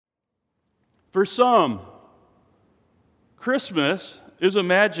For some, Christmas is a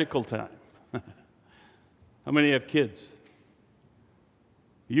magical time. How many have kids?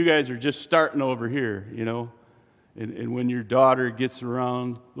 You guys are just starting over here, you know. And when your daughter gets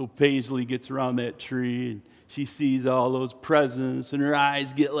around, little Paisley gets around that tree, and she sees all those presents, and her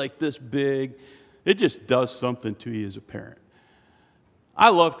eyes get like this big, it just does something to you as a parent. I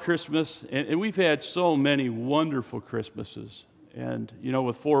love Christmas, and we've had so many wonderful Christmases. And, you know,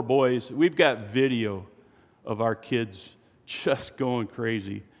 with 4 boys, we've got video of our kids just going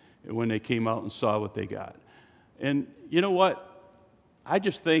crazy when they came out and saw what they got. And you know what? I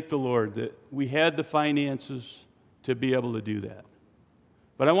just thank the Lord that we had the finances to be able to do that.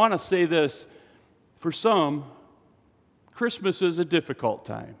 But I want to say this, for some, Christmas is a difficult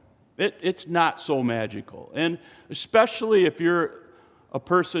time. It's not so magical. And especially if you're a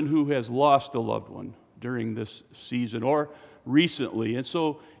person who has lost a loved one during this season or recently. And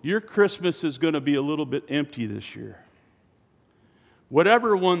so your Christmas is going to be a little bit empty this year.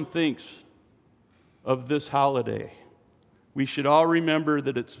 Whatever one thinks of this holiday, we should all remember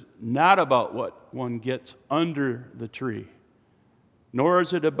that it's not about what one gets under the tree, nor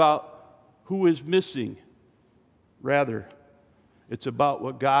is it about who is missing. Rather, it's about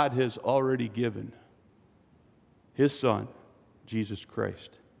what God has already given, His Son, Jesus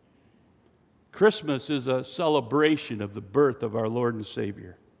Christ. Christmas is a celebration of the birth of our Lord and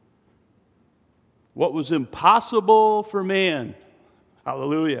Savior. What was impossible for man,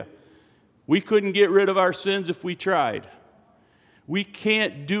 hallelujah, we couldn't get rid of our sins if we tried. We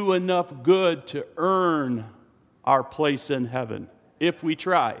can't do enough good to earn our place in heaven if we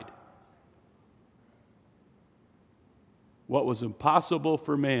tried. What was impossible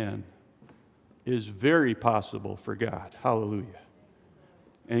for man is very possible for God. Hallelujah.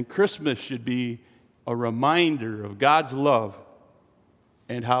 And Christmas should be a reminder of God's love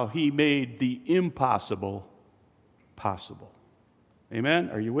and how He made the impossible possible. Amen?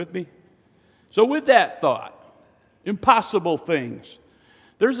 Are you with me? So with that thought, impossible things.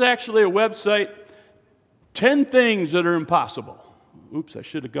 There's actually a website, 10 things that are impossible. Oops, I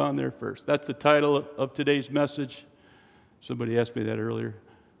should have gone there first. That's the title of today's message. Somebody asked me that earlier.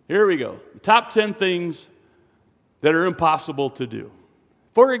 Here we go. The top 10 things that are impossible to do.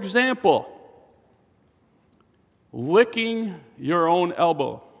 For example, licking your own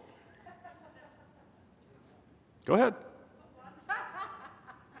elbow. Go ahead.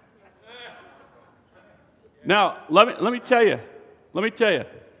 Now, let me tell you.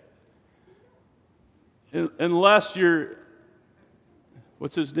 Unless you're,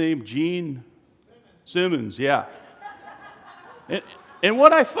 what's his name? Gene Simmons, yeah. And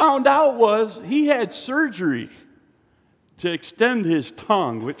what I found out was he had surgery to extend his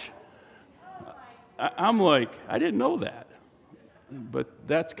tongue, which I'm like, I didn't know that. But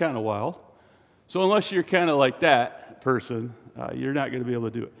that's kind of wild. So unless you're kind of like that person, you're not going to be able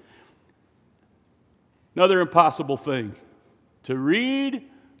to do it. Another impossible thing, to read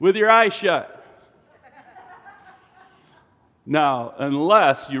with your eyes shut. Now,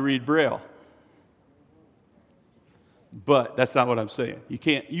 unless you read Braille. But that's not what I'm saying. You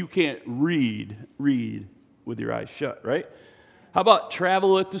can't read with your eyes shut, right? How about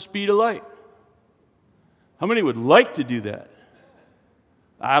travel at the speed of light? How many would like to do that?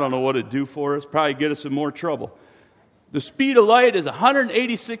 I don't know what it'd do for us. Probably get us in more trouble. The speed of light is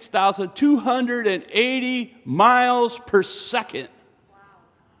 186,280 miles per second.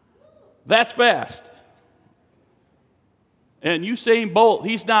 That's fast. And Usain Bolt,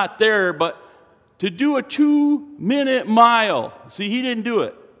 he's not there, but to do a 2-minute mile, see, he didn't do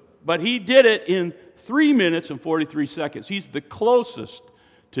it, but he did it in 3 minutes and 43 seconds. He's the closest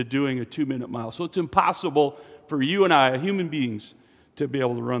to doing a 2-minute mile. So it's impossible for you and I, human beings, to be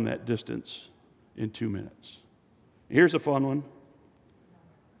able to run that distance in 2 minutes. Here's a fun one.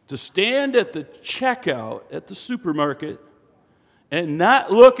 To stand at the checkout at the supermarket and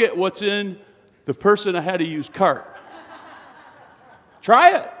not look at what's in the person ahead of you's cart.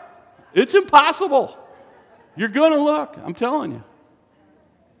 Try it. It's impossible. You're going to look, I'm telling you.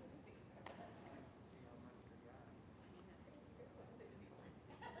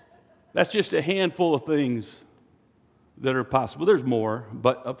 That's just a handful of things that are possible. There's more,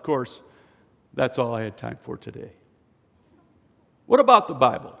 but of course, that's all I had time for today. What about the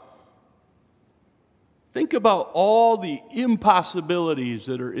Bible? Think about all the impossibilities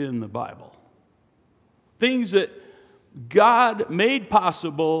that are in the Bible. Things that God made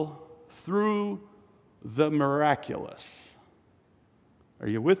possible through the miraculous. Are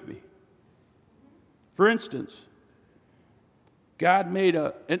you with me? For instance, God made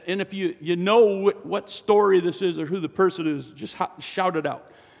and if you know what story this is or who the person is, just shout it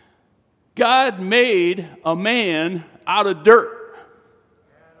out. God made a man out of dirt.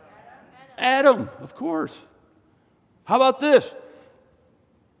 Adam, of course. How about this?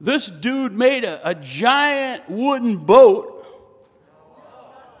 This dude made a giant wooden boat.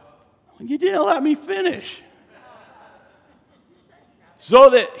 You didn't let me finish.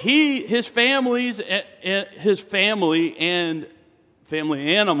 So that his families, and his family and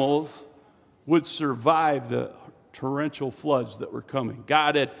family animals would survive the torrential floods that were coming.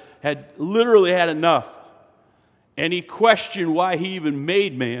 God had literally had enough. And he questioned why he even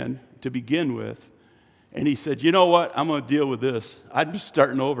made man to begin with. And he said, you know what? I'm going to deal with this. I'm just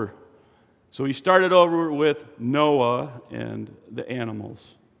starting over. So he started over with Noah and the animals.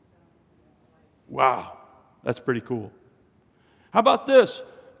 Wow, that's pretty cool. How about this?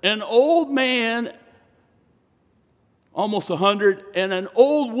 An old man, almost 100, and an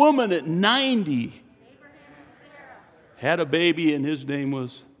old woman at 90 had a baby, and his name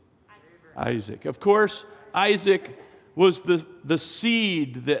was Isaac. Of course, Isaac was the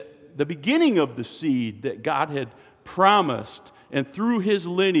seed, the beginning of the seed that God had promised, and through his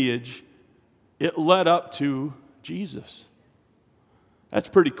lineage, it led up to Jesus. That's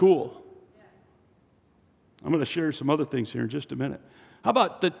pretty cool. I'm going to share some other things here in just a minute. How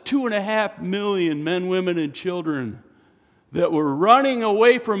about the 2.5 million men, women, and children that were running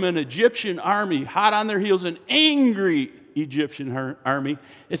away from an Egyptian army, hot on their heels, an angry Egyptian army?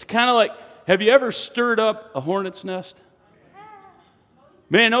 It's kind of like, have you ever stirred up a hornet's nest?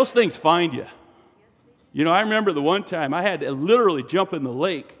 Man, those things find you. You know, I remember the one time I had to literally jump in the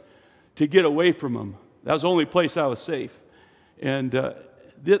lake to get away from them. That was the only place I was safe. And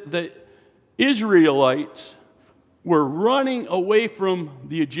the Israelites were running away from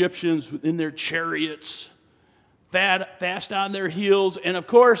the Egyptians in their chariots, fast on their heels. And of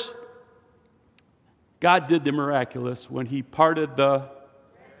course, God did the miraculous when he parted the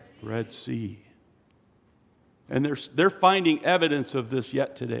Red Sea. And they're finding evidence of this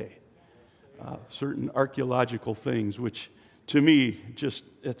yet today. Certain archaeological things, which to me,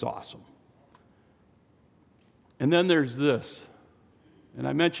 it's awesome. And then there's this. And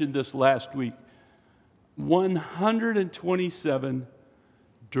I mentioned this last week. 127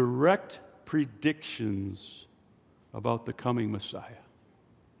 direct predictions about the coming Messiah.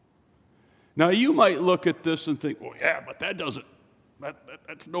 Now, you might look at this and think, well, yeah, but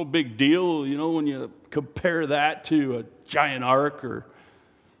that's no big deal, you know, when you compare that to a giant ark or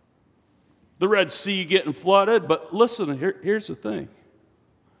the Red Sea getting flooded. But listen, here's the thing.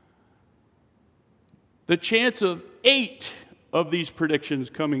 The chance of 8 of these predictions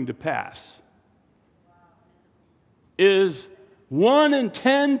coming to pass is 1 in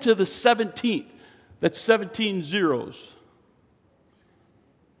 10 to the 17th. That's 17 zeros.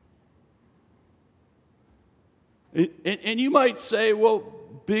 And you might say, well,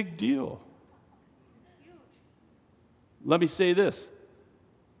 big deal. Let me say this.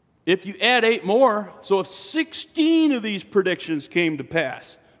 If you add 8 more, so if 16 of these predictions came to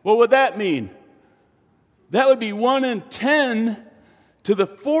pass, what would that mean? That would be 1 in 10 to the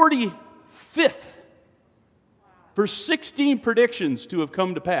 45th for 16 predictions to have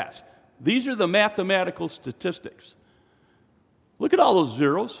come to pass. These are the mathematical statistics. Look at all those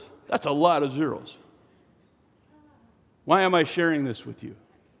zeros. That's a lot of zeros. Why am I sharing this with you?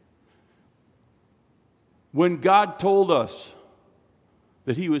 When God told us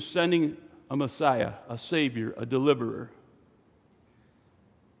that he was sending a Messiah, a Savior, a deliverer,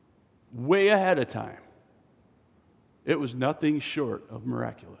 way ahead of time, it was nothing short of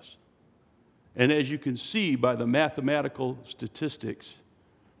miraculous. And as you can see by the mathematical statistics,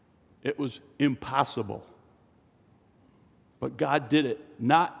 it was impossible. But God did it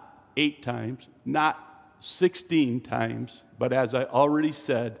not 8 times, not 16 times, but as I already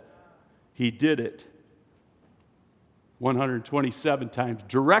said, he did it 127 times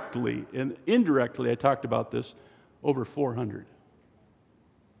directly, and indirectly, I talked about this, over 400.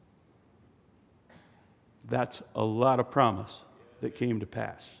 That's a lot of promise that came to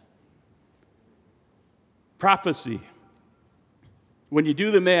pass. Prophecy. When you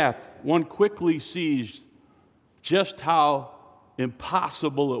do the math, one quickly sees just how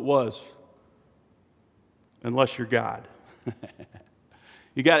impossible it was unless you're God.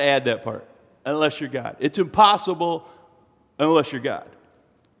 You got to add that part. Unless you're God. It's impossible unless you're God.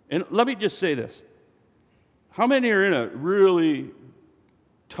 And let me just say this. How many are in a really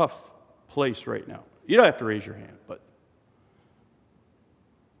tough place right now? You don't have to raise your hand, but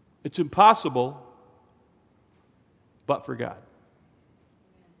it's impossible but for God.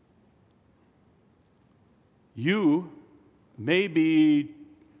 You may be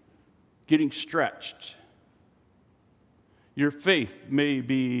getting stretched. Your faith may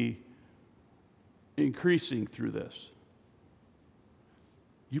be increasing through this.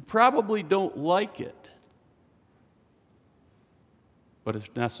 You probably don't like it, but it's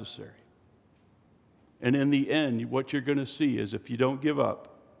necessary. And in the end, what you're going to see is if you don't give up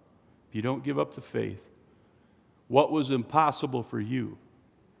the faith, what was impossible for you,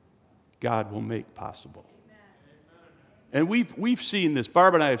 God will make possible. And we've seen this,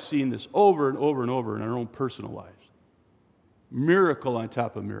 Barb and I have seen this over and over and over in our own personal lives. Miracle on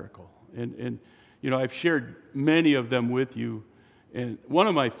top of miracle. And I've shared many of them with you. And one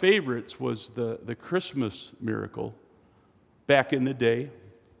of my favorites was the Christmas miracle back in the day.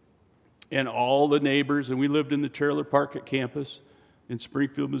 And all the neighbors, and we lived in the trailer park at campus in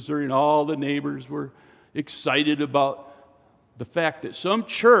Springfield, Missouri, and all the neighbors were excited about the fact that some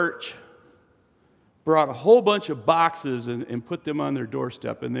church brought a whole bunch of boxes and put them on their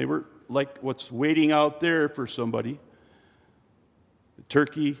doorstep. And they were like what's waiting out there for somebody. A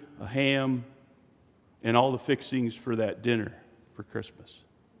turkey, a ham, and all the fixings for that dinner for Christmas.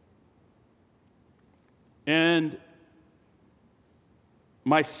 And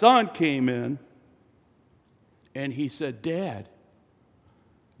my son came in, and he said, "Dad,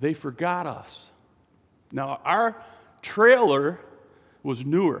 they forgot us." Now, our trailer was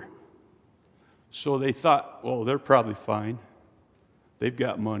newer. So they thought, well, they're probably fine. They've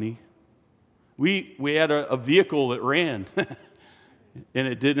got money. We had a vehicle that ran, and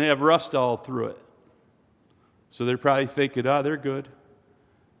it didn't have rust all through it. So they're probably thinking, they're good.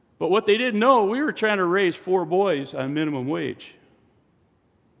 But what they didn't know, we were trying to raise 4 boys on minimum wage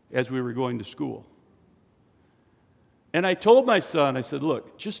as we were going to school. And I told my son, I said,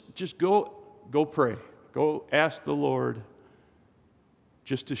 look, just go pray. Go ask the Lord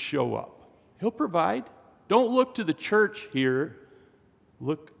just to show up. He'll provide. Don't look to the church here.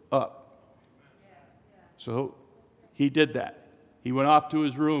 Look up. So he did that. He went off to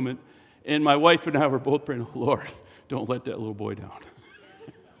his room, and my wife and I were both praying, "Oh, Lord, don't let that little boy down."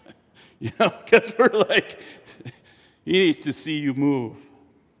 Because we're like, he needs to see you move.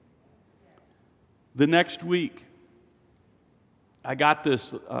 The next week, I got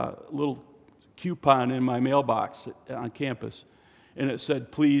this little coupon in my mailbox on campus. And it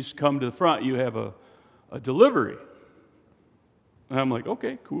said, "Please come to the front. You have a delivery." And I'm like,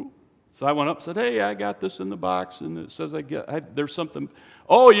 okay, cool. So I went up and said, "Hey, I got this in the box, and it says there's something."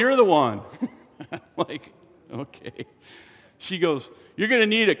 "Oh, you're the one." I'm like, okay. She goes, "You're going to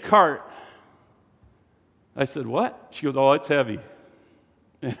need a cart." I said, "What?" She goes, "Oh, it's heavy."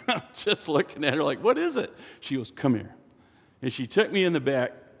 And I'm just looking at her like, "What is it?" She goes, "Come here." And she took me in the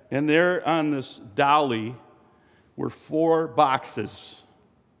back, and there on this dolly were 4 boxes,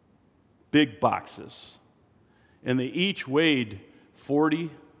 big boxes. And they each weighed 40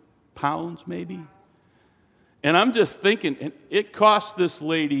 pounds maybe. And I'm just thinking, and it cost this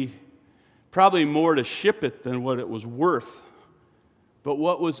lady probably more to ship it than what it was worth. But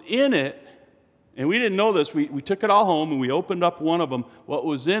what was in it, and we didn't know this, we took it all home and we opened up one of them. What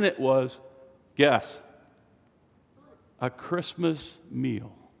was in it was, guess, a Christmas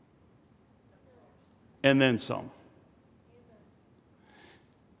meal. And then some.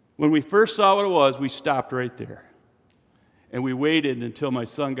 When we first saw what it was, we stopped right there. And we waited until my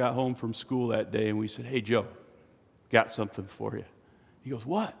son got home from school that day, and we said, "Hey, Joe, got something for you." He goes,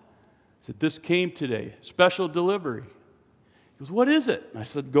 "What?" I said, "This came today, special delivery." He goes, "What is it?" And I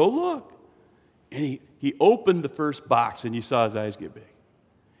said, "Go look." And he opened the first box, and you saw his eyes get big.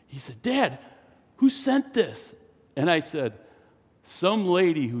 He said, "Dad, who sent this?" And I said, "Some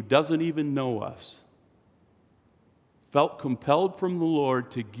lady who doesn't even know us felt compelled from the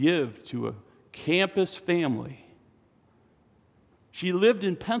Lord to give to a campus family. She lived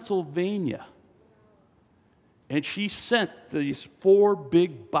in Pennsylvania, and she sent these 4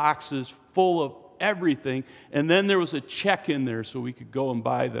 big boxes full of everything, and then there was a check in there so we could go and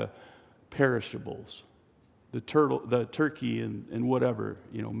buy the perishables, the turkey and whatever,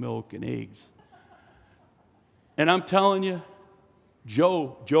 milk and eggs." And I'm telling you,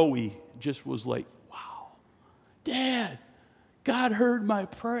 Joey just was like, "Wow, Dad, God heard my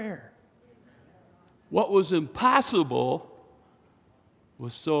prayer." What was impossible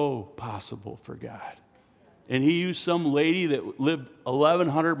was so possible for God. And he used some lady that lived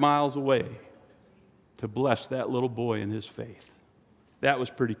 1,100 miles away to bless that little boy in his faith. That was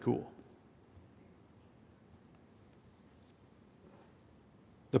pretty cool.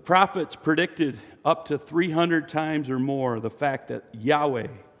 The prophets predicted up to 300 times or more the fact that Yahweh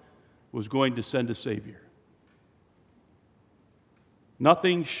was going to send a Savior.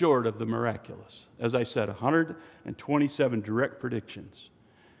 Nothing short of the miraculous. As I said, 127 direct predictions.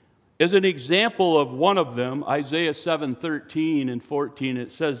 As an example of one of them, Isaiah 7:13 and 14,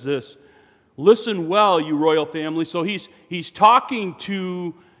 it says this, Listen well, you royal family. So he's talking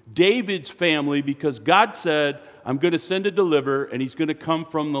to David's family because God said, I'm going to send a deliverer, and he's going to come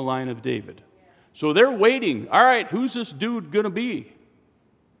from the line of David. So they're waiting. All right, who's this dude going to be?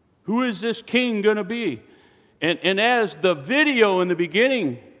 Who is this king going to be? And as the video in the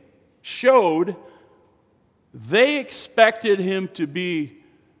beginning showed, they expected him to be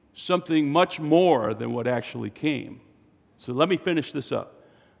something much more than what actually came. So let me finish this up.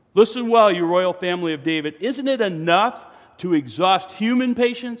 Listen well, you royal family of David. Isn't it enough to exhaust human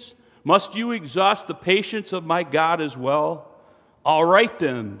patience? Must you exhaust the patience of my God as well? All right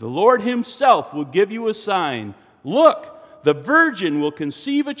then, the Lord himself will give you a sign. Look, the virgin will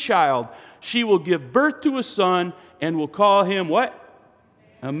conceive a child. She will give birth to a son and will call him what?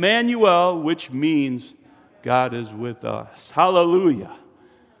 Emmanuel, which means God is with us. Hallelujah.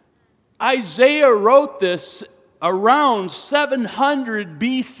 Isaiah wrote this around 700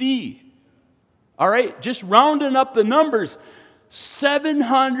 BC. All right, just rounding up the numbers,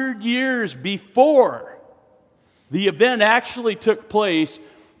 700 years before the event actually took place,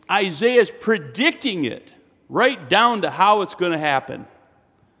 Isaiah's predicting it right down to how it's going to happen.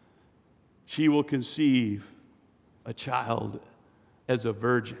 She will conceive a child as a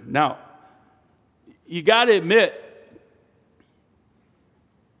virgin. Now, you got to admit,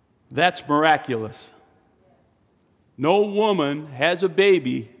 that's miraculous. No woman has a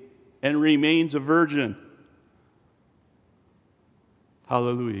baby and remains a virgin.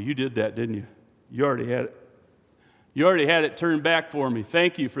 Hallelujah. You did that, didn't you? You already had it. You already had it turned back for me.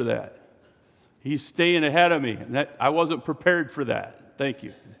 Thank you for that. He's staying ahead of me. And I wasn't prepared for that. Thank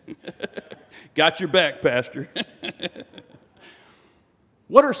you. Got your back, Pastor.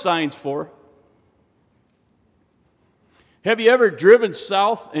 What are signs for? Have you ever driven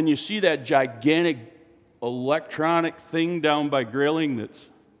south and you see that gigantic electronic thing down by Grayling that's...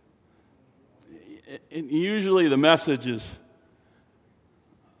 And usually the message is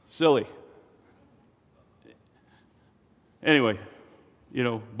silly. Anyway,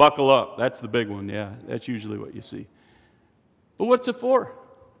 buckle up. That's the big one. Yeah, that's usually what you see. But what's it for?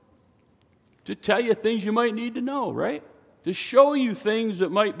 To tell you things you might need to know, right? To show you things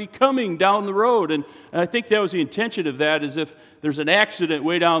that might be coming down the road. And I think that was the intention of that, is if there's an accident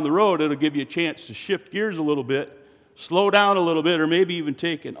way down the road, it'll give you a chance to shift gears a little bit, slow down a little bit, or maybe even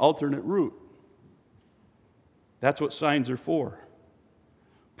take an alternate route. That's what signs are for.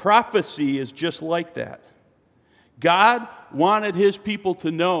 Prophecy is just like that. God wanted his people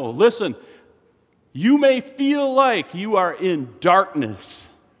to know, listen, you may feel like you are in darkness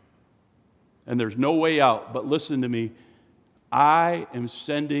and there's no way out, but listen to me, I am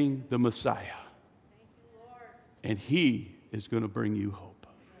sending the Messiah. Thank you, Lord. And he is going to bring you hope.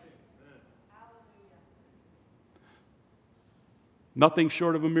 Nothing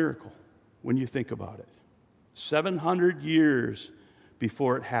short of a miracle when you think about it. 700 years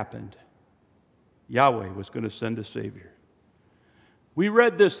before it happened, Yahweh was going to send a Savior. We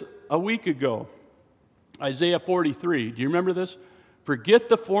read this a week ago, Isaiah 43. Do you remember this? Forget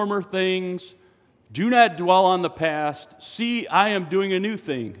the former things. Do not dwell on the past. See, I am doing a new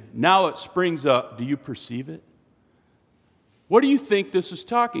thing. Now it springs up. Do you perceive it? What do you think this is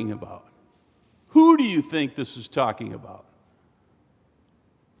talking about? Who do you think this is talking about?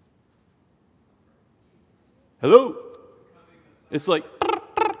 Hello? It's like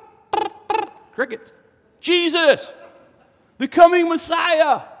crickets. Jesus, the coming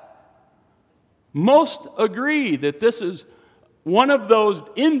Messiah. Most agree that this is one of those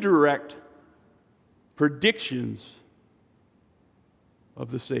indirect predictions of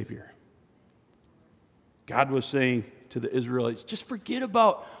the Savior. God was saying to the Israelites, just forget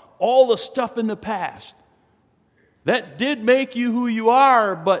about all the stuff in the past. That did make you who you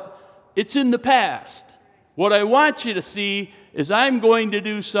are, but it's in the past. What I want you to see is I'm going to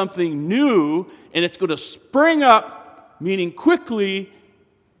do something new, and it's going to spring up, meaning quickly,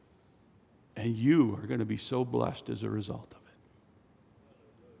 and you are going to be so blessed as a result of it.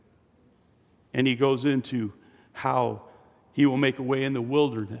 And he goes into how he will make a way in the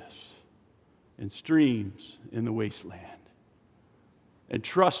wilderness and streams in the wasteland. And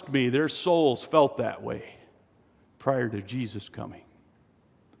trust me, their souls felt that way prior to Jesus coming.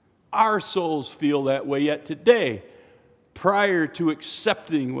 Our souls feel that way yet today, prior to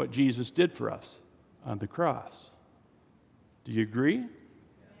accepting what Jesus did for us on the cross. Do you agree?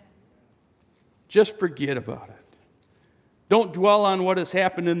 Just forget about it. Don't dwell on what has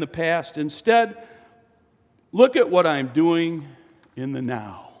happened in the past. Instead, look at what I'm doing in the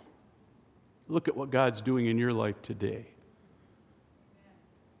now. Look at what God's doing in your life today.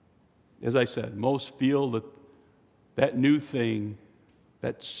 As I said, most feel that new thing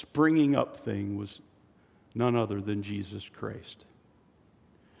that springing up thing was none other than Jesus Christ.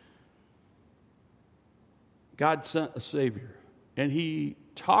 God sent a Savior, and he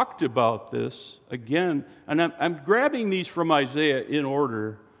talked about this again, and I'm grabbing these from Isaiah in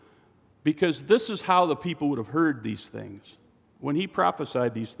order because this is how the people would have heard these things. When he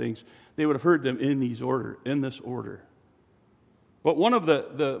prophesied these things, they would have heard them in this order. But one of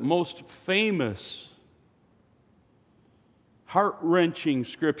the most famous, heart-wrenching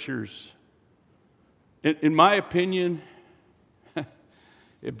scriptures, in my opinion,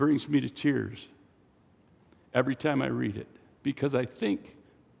 it brings me to tears every time I read it, because I think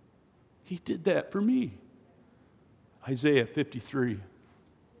he did that for me. Isaiah 53.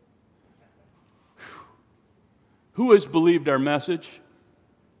 Who has believed our message?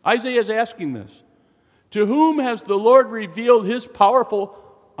 Isaiah is asking this. To whom has the Lord revealed his powerful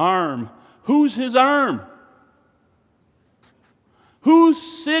arm? Who's his arm? Who's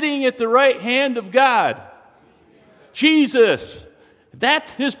sitting at the right hand of God? Jesus.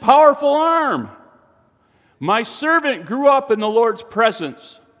 That's his powerful arm. My servant grew up in the Lord's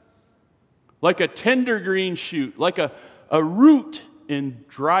presence like a tender green shoot, like a root in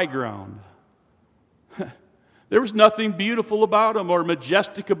dry ground. There was nothing beautiful about him or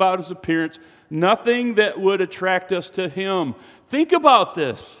majestic about his appearance, nothing that would attract us to him. Think about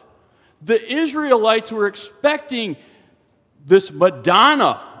this. The Israelites were expecting this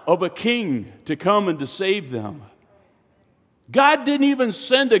Madonna of a king to come and to save them. God didn't even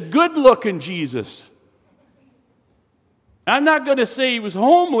send a good-looking Jesus. I'm not going to say he was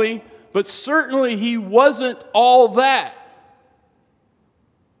homely, but certainly he wasn't all that.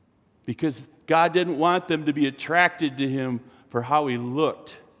 Because God didn't want them to be attracted to him for how he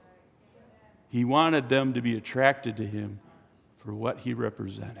looked. He wanted them to be attracted to him for what he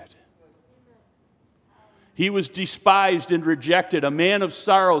represented. He was despised and rejected, a man of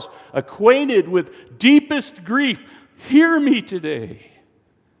sorrows, acquainted with deepest grief. Hear me today.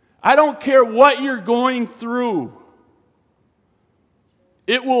 I don't care what you're going through.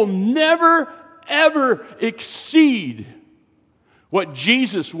 It will never, ever exceed what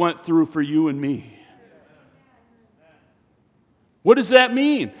Jesus went through for you and me. What does that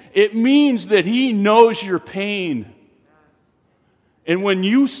mean? It means that he knows your pain. And when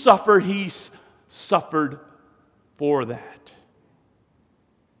you suffer, he's suffered for that.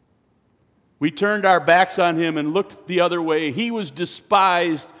 We turned our backs on him and looked the other way. He was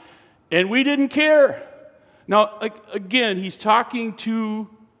despised, and we didn't care. Now, again, he's talking to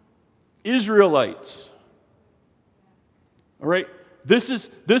Israelites. All right? This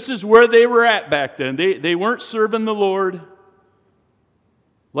is where they were at back then. They weren't serving the Lord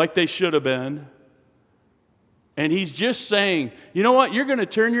like they should have been. And he's just saying, you know what? You're going to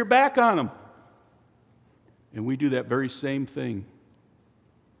turn your back on them. And we do that very same thing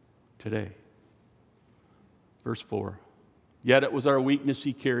today. Verse 4. Yet it was our weakness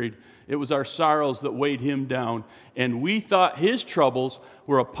he carried. It was our sorrows that weighed him down. And we thought his troubles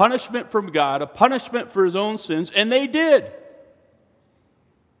were a punishment from God, a punishment for his own sins, and they did.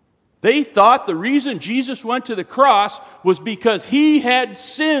 They thought the reason Jesus went to the cross was because he had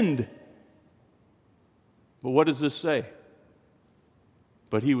sinned. But what does this say?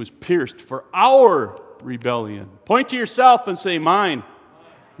 But he was pierced for our rebellion. Point to yourself and say, mine.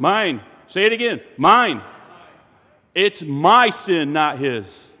 Mine. Say it again. Mine. It's my sin, not his.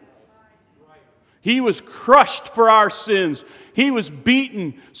 He was crushed for our sins. He was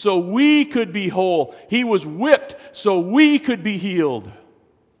beaten so we could be whole. He was whipped so we could be healed.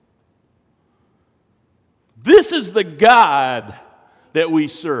 This is the God that we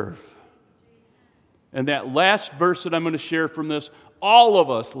serve. And that last verse that I'm going to share from this, all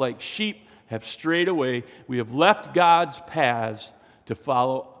of us, like sheep, have strayed away. We have left God's paths to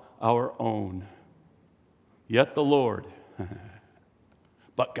follow our own. Yet the Lord,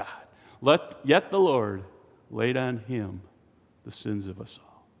 but God, yet the Lord laid on him the sins of us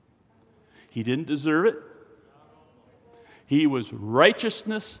all. He didn't deserve it. He was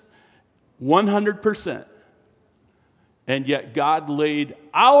righteousness 100%. And yet God laid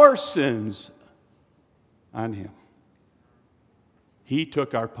our sins on him. He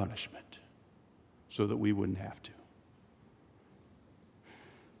took our punishment so that we wouldn't have to.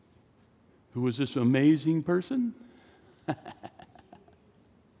 Who was this amazing person?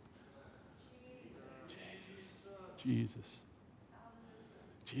 Jesus.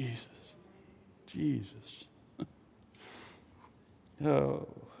 Jesus. Jesus. Oh.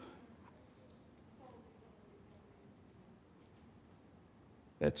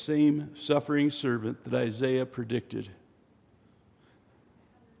 That same suffering servant that Isaiah predicted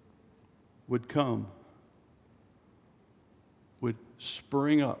would come, would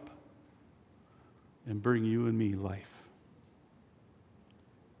spring up and bring you and me life.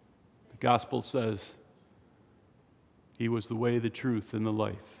 The gospel says he was the way, the truth, and the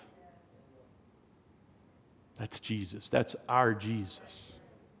life. That's Jesus. That's our Jesus.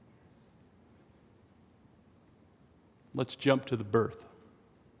 Let's jump to the birth.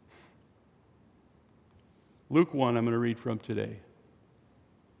 Luke 1, I'm going to read from today.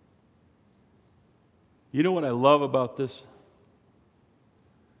 You know what I love about this?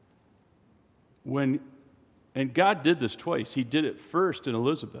 And God did this twice. He did it first in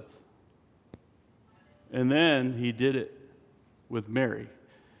Elizabeth. And then he did it with Mary.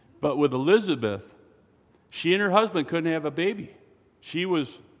 But with Elizabeth, she and her husband couldn't have a baby.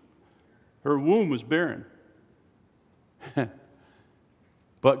 Her womb was barren.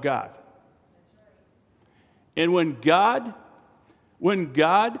 But God. And when God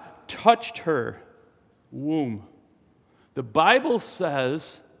touched her womb, the Bible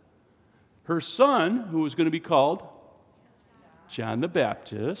says her son, who was going to be called John the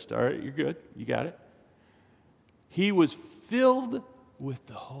Baptist, all right, you're good, you got it. He was filled with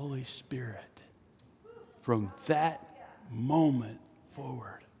the Holy Spirit from that moment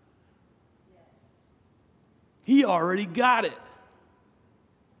forward. He already got it.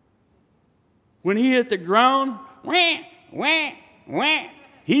 When he hit the ground, wah, wah, wah,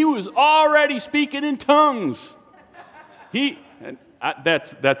 he was already speaking in tongues.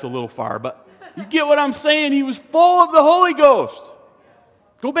 That's a little far, but you get what I'm saying? He was full of the Holy Ghost.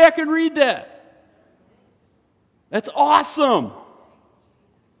 Go back and read that. That's awesome.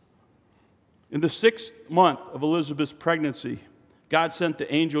 In the 6th month of Elizabeth's pregnancy, God sent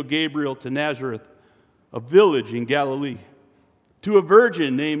the angel Gabriel to Nazareth, a village in Galilee, to a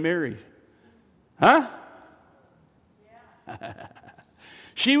virgin named Mary. Huh? Yeah.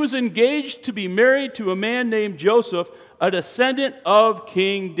 She was engaged to be married to a man named Joseph, a descendant of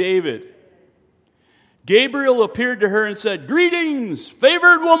King David. Gabriel appeared to her and said, "Greetings,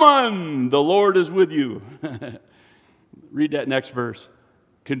 favored woman, the Lord is with you." Read that next verse.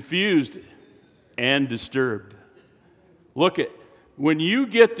 Confused and disturbed. Look at, when you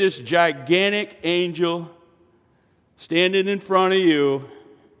get this gigantic angel standing in front of you,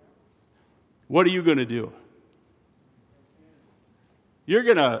 what are you going to do? You're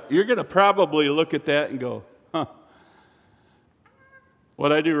gonna probably look at that and go, huh,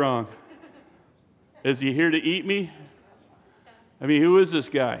 what'd I do wrong? Is he here to eat me? I mean, who is this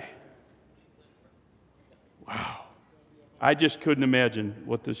guy? Wow. I just couldn't imagine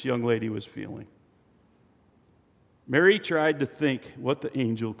what this young lady was feeling. Mary tried to think what the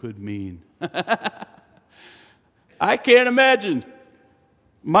angel could mean. I can't imagine.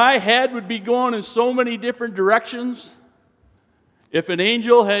 My head would be going in so many different directions. If an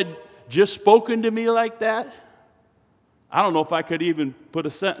angel had just spoken to me like that, I don't know if I could even put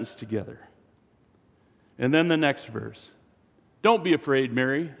a sentence together. And then the next verse. "Don't be afraid,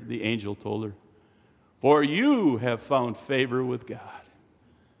 Mary," the angel told her, "for you have found favor with God."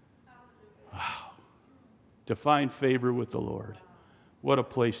 Wow. To find favor with the Lord. What a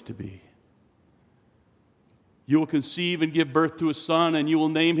place to be. "You will conceive and give birth to a son, and you will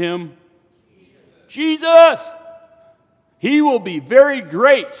name him Jesus. He will be very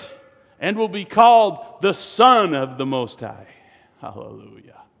great and will be called the Son of the Most High."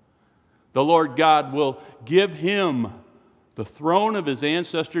 Hallelujah. "The Lord God will give him the throne of his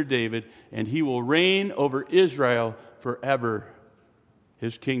ancestor David, and he will reign over Israel forever.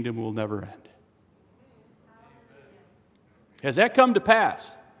 His kingdom will never end." Has that come to pass?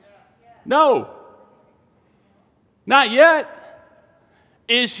 No. Not yet.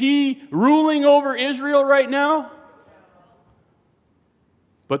 Is he ruling over Israel right now?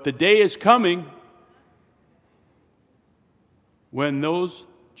 But the day is coming when those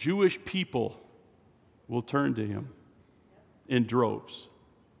Jewish people will turn to him in droves,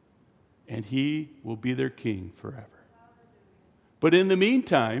 and he will be their king forever. But in the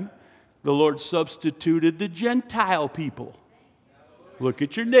meantime, the Lord substituted the Gentile people. Look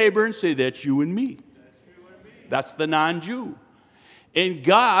at your neighbor and say, "That's you and me." That's the non-Jew. And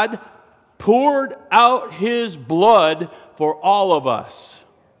God poured out his blood for all of us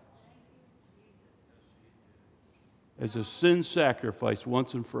as a sin sacrifice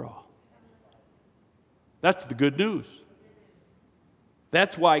once and for all. That's the good news.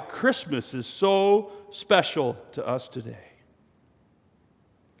 That's why Christmas is so special to us today.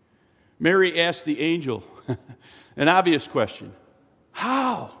 Mary asked the angel an obvious question.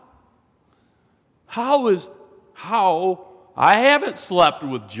 How? How? I haven't slept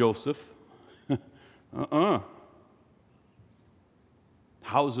with Joseph. How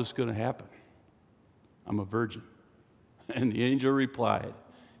is this going to happen? I'm a virgin. And the angel replied,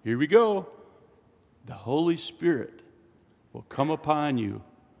 here we go. The Holy Spirit will come upon you,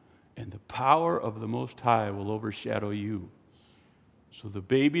 and the power of the Most High will overshadow you. So the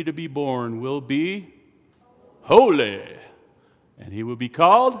baby to be born will be holy, and he will be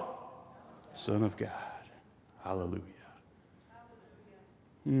called Son of God. Hallelujah.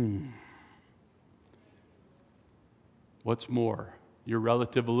 What's more, your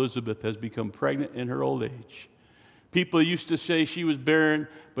relative Elizabeth has become pregnant in her old age. People used to say she was barren,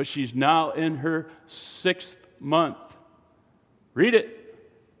 but she's now in her 6th month. Read it.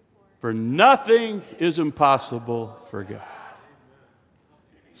 For nothing is impossible for God.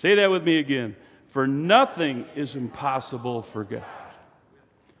 Say that with me again. For nothing is impossible for God.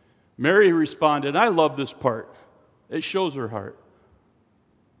 Mary responded, I love this part. It shows her heart.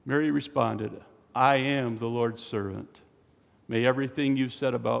 Mary responded, I am the Lord's servant. May everything you've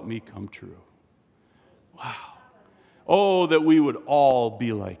said about me come true. Wow. Oh, that we would all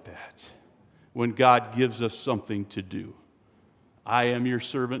be like that when God gives us something to do. I am your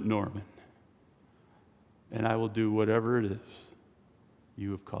servant, Norman, and I will do whatever it is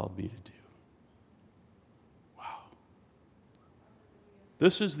you have called me to do. Wow.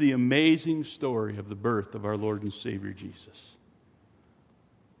 This is the amazing story of the birth of our Lord and Savior Jesus.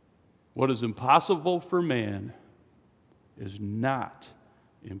 What is impossible for man is not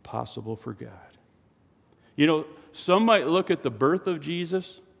impossible for God. You know, some might look at the birth of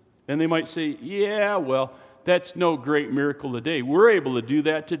Jesus and they might say, yeah, well, that's no great miracle today. We're able to do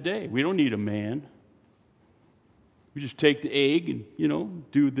that today. We don't need a man. We just take the egg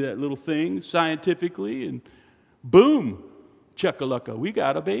and, do that little thing scientifically and boom, chuckalaka, we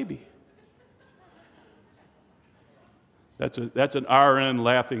got a baby. That's an RN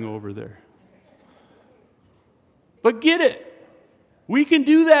laughing over there. But get it. We can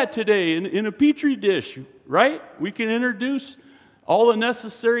do that today in a Petri dish, right? We can introduce all the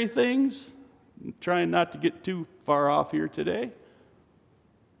necessary things. I'm trying not to get too far off here today.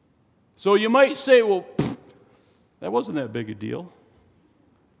 So you might say, well, that wasn't that big a deal.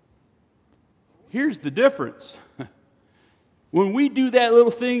 Here's the difference. When we do that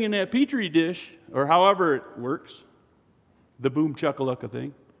little thing in that Petri dish, or however it works, the boom chuckalaka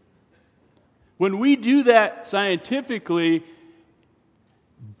thing, when we do that scientifically,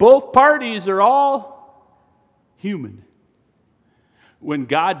 both parties are all human. When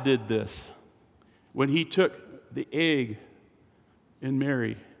God did this, when he took the egg in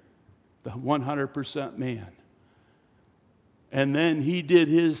Mary, the 100% man, and then he did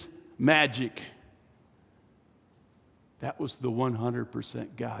his magic, that was the 100%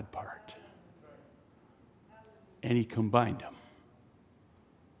 God part. And he combined them.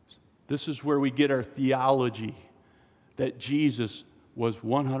 This is where we get our theology that Jesus was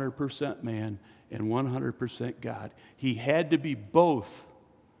 100% man and 100% God. He had to be both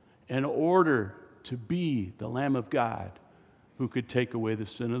in order to be the Lamb of God who could take away the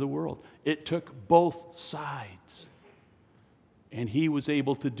sin of the world. It took both sides. And he was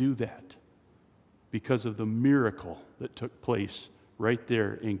able to do that because of the miracle that took place right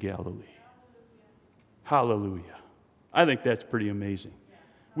there in Galilee. Hallelujah. I think that's pretty amazing.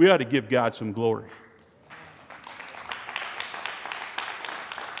 We ought to give God some glory.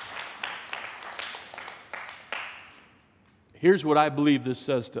 Here's what I believe this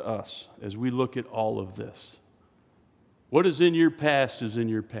says to us as we look at all of this. What is in your past is in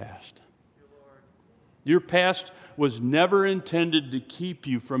your past. Your past was never intended to keep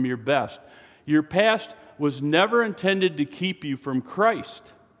you from your best. Your past was never intended to keep you from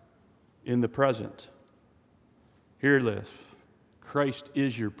Christ in the present. Hear this. Christ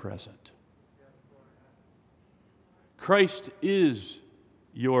is your present. Christ is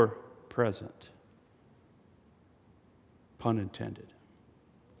your present. Pun intended.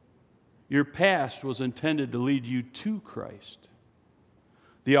 Your past was intended to lead you to Christ,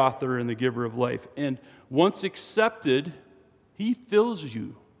 the author and the giver of life. And once accepted, he fills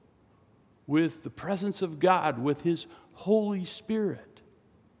you with the presence of God, with his Holy Spirit.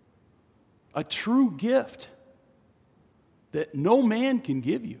 A true gift that no man can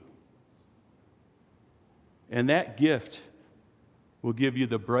give you. And that gift will give you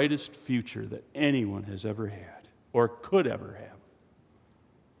the brightest future that anyone has ever had or could ever have.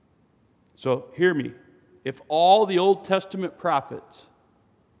 So hear me. If all the Old Testament prophets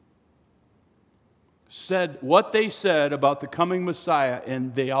said what they said about the coming Messiah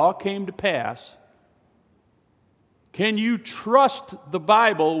and they all came to pass, can you trust the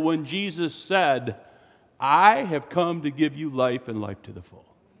Bible when Jesus said, I have come to give you life and life to the full?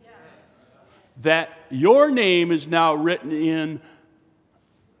 Yes. That your name is now written in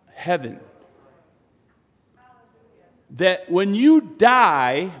heaven. that when you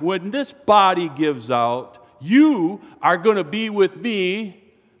die, when this body gives out, you are going to be with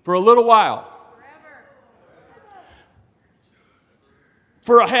me for a little while. Forever.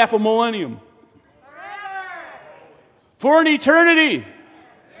 For a half a millennium. Forever. For an eternity.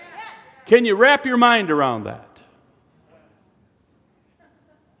 Can you wrap your mind around that?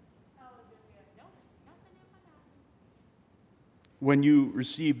 When you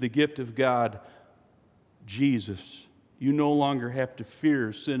receive the gift of God, Jesus, you no longer have to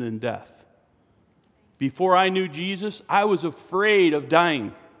fear sin and death. Before I knew Jesus, I was afraid of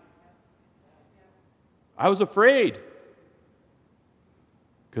dying. I was afraid.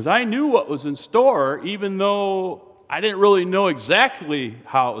 Because I knew what was in store, even though I didn't really know exactly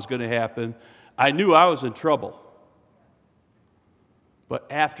how it was going to happen. I knew I was in trouble. But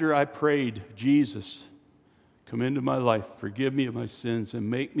after I prayed, Jesus, come into my life, forgive me of my sins, and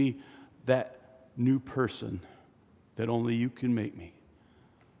make me that new person that only you can make me,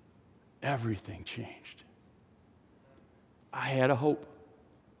 everything changed. I had a hope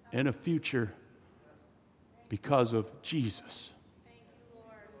and a future because of Jesus. Thank you,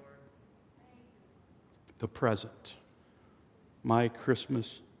 Lord. The present. My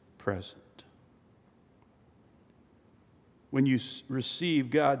Christmas present. When you receive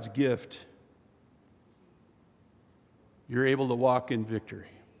God's gift, you're able to walk in victory.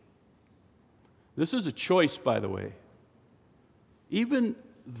 This is a choice, by the way. Even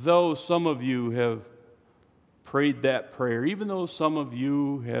though some of you have prayed that prayer, even though some of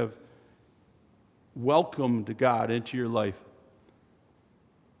you have welcomed God into your life,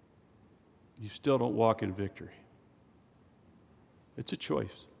 you still don't walk in victory. It's a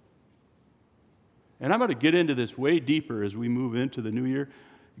choice. And I'm going to get into this way deeper as we move into the new year.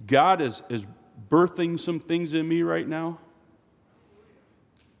 God is birthing some things in me right now.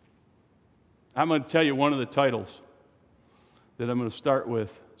 I'm going to tell you one of the titles that I'm going to start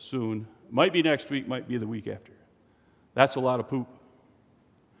with soon. Might be next week, might be the week after. That's a lot of poop.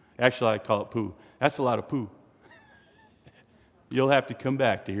 Actually, I call it poo. That's a lot of poo. You'll have to come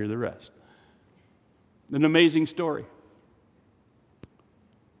back to hear the rest. An amazing story.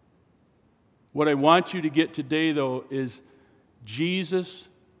 What I want you to get today, though, is Jesus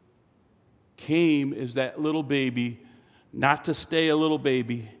came as that little baby, not to stay a little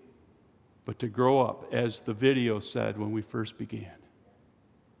baby, but to grow up, as the video said when we first began.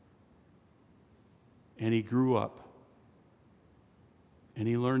 And he grew up, and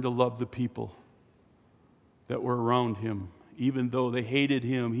he learned to love the people that were around him. Even though they hated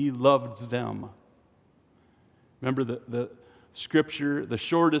him, he loved them. Remember the scripture, the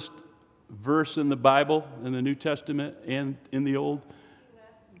shortest verse in the Bible, in the New Testament and in the Old?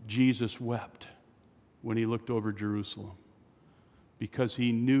 Jesus wept when he looked over Jerusalem because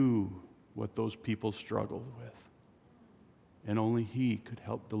he knew what those people struggled with, and only he could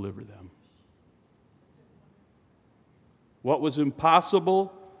help deliver them. What was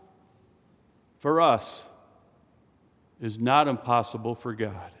impossible for us is not impossible for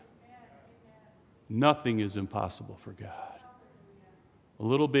God. Nothing is impossible for God. A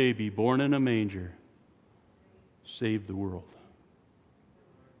little baby born in a manger saved the world.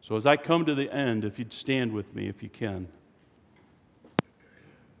 So as I come to the end, if you'd stand with me, if you can.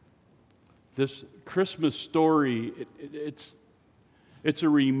 This Christmas story, it's a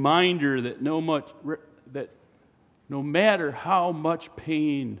reminder that no matter how much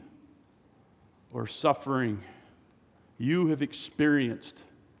pain or suffering you have experienced,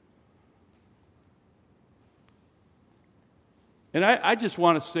 and I just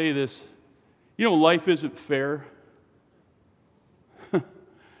want to say this, life isn't fair.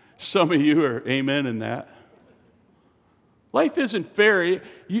 Some of you are amen in that. Life isn't fair.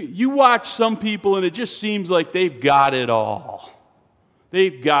 You watch some people and it just seems like they've got it all.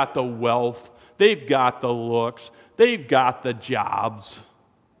 They've got the wealth. They've got the looks. They've got the jobs.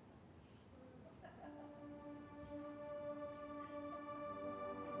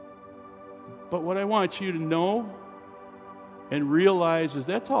 But what I want you to know and realize is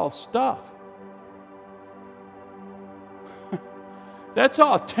that's all stuff. That's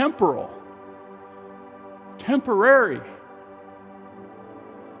all temporal, temporary.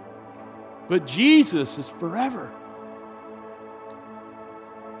 But Jesus is forever.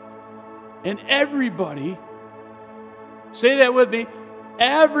 And everybody, say that with me,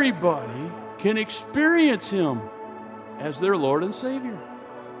 everybody can experience him as their Lord and Savior.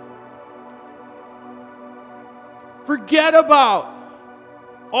 Forget about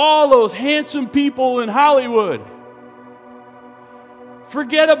all those handsome people in Hollywood.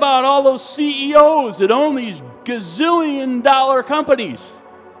 Forget about all those CEOs that own these gazillion-dollar companies.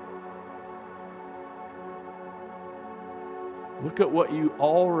 Look at what you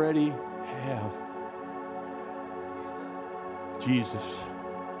already have. Jesus,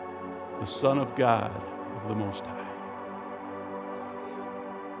 the Son of God of the Most High.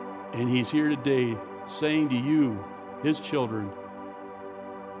 And He's here today saying to you, His children,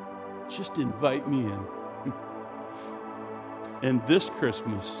 just invite me in. And this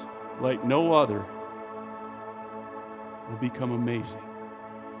Christmas, like no other, will become amazing.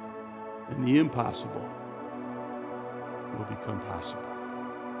 And the impossible will become possible.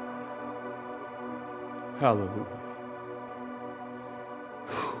 Hallelujah.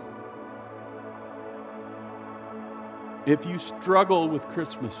 If you struggle with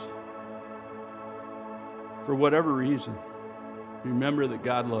Christmas for whatever reason, remember that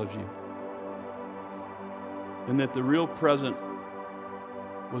God loves you. And that the real present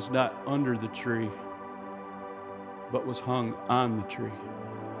was not under the tree, but was hung on the tree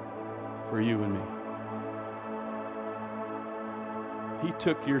for you and me. He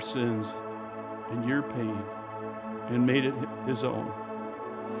took your sins and your pain and made it His own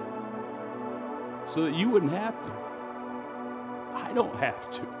so that you wouldn't have to. I don't have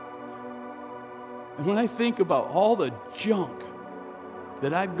to. And when I think about all the junk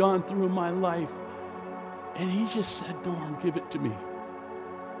that I've gone through in my life, and He just said, Norm, give it to me.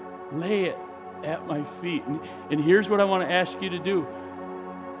 Lay it at my feet. And here's what I want to ask you to do.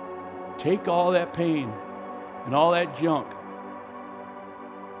 Take all that pain and all that junk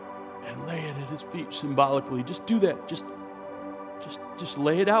and lay it at His feet symbolically. Just do that. Just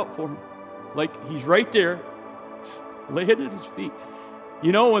lay it out for Him. Like He's right there. Just lay it at His feet.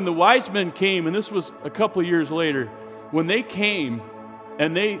 You know, when the wise men came, and this was a couple of years later, when they came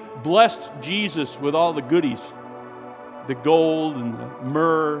and they blessed Jesus with all the goodies, the gold and the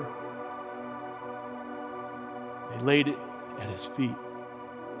myrrh, they laid it at His feet.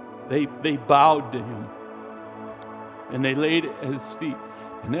 They bowed to Him. And they laid it at His feet.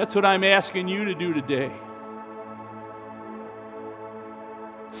 And that's what I'm asking you to do today.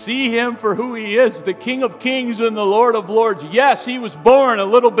 See Him for who He is, the King of Kings and the Lord of Lords. Yes, He was born a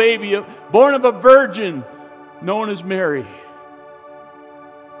little baby, born of a virgin, known as Mary.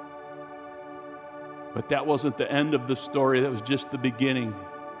 But that wasn't the end of the story. That was just the beginning.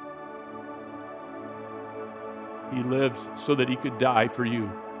 He lived so that He could die for you.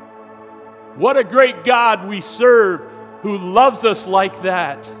 What a great God we serve, who loves us like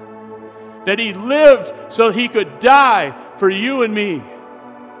that. That He lived so He could die for you and me.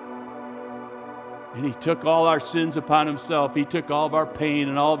 And He took all our sins upon Himself. He took all of our pain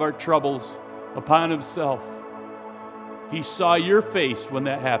and all of our troubles upon Himself. He saw your face when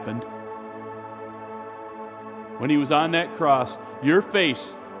that happened. When He was on that cross, your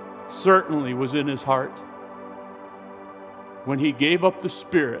face certainly was in His heart. When He gave up the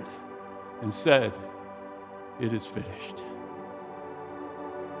spirit and said, "It is finished."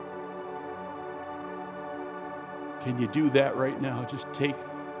 Can you do that right now? Just take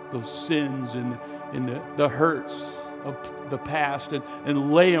those sins and the hurts of the past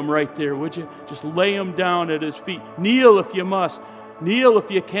and lay them right there, would you? Just lay them down at His feet. Kneel if you must. Kneel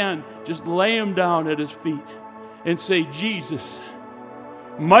if you can. Just lay them down at His feet and say, "Jesus,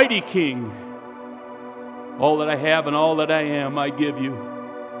 mighty King, all that I have and all that I am, I give you.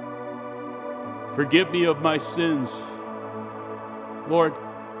 Forgive me of my sins. Lord,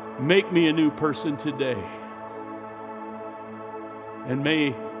 make me a new person today. And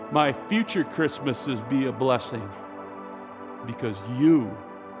may my future Christmases be a blessing because you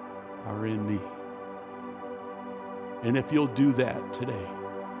are in me." And if you'll do that today,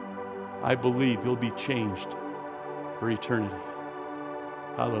 I believe you'll be changed for eternity.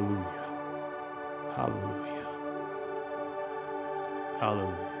 Hallelujah. Hallelujah.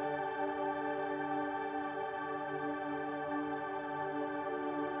 Hallelujah.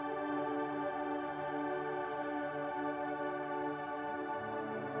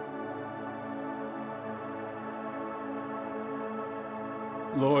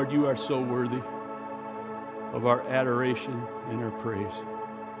 Lord, you are so worthy of our adoration and our praise.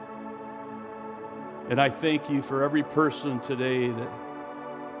 And I thank you for every person today that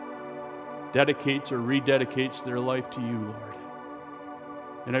dedicates or rededicates their life to you, Lord.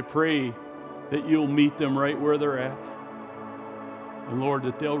 And I pray that you'll meet them right where they're at. And Lord,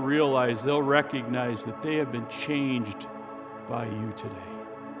 that they'll realize, they'll recognize that they have been changed by you today.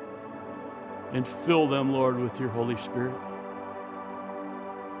 And fill them, Lord, with your Holy Spirit.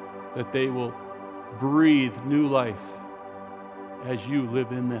 That they will breathe new life as you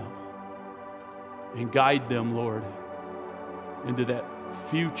live in them. And guide them, Lord, into that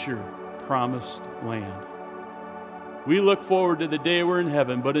future promised land. We look forward to the day we're in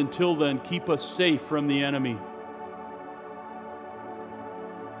heaven, but until then, keep us safe from the enemy.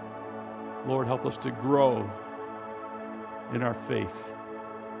 Lord, help us to grow in our faith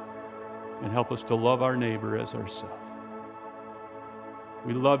and help us to love our neighbor as ourselves.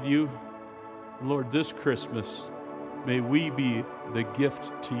 We love you. Lord, this Christmas, may we be the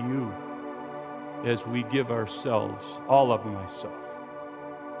gift to you as we give ourselves, all of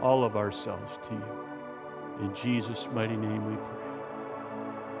ourselves to you. In Jesus' mighty name we pray.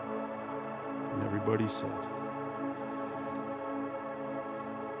 And everybody said,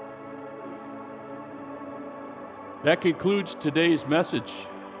 that concludes today's message.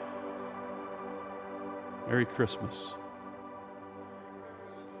 Merry Christmas.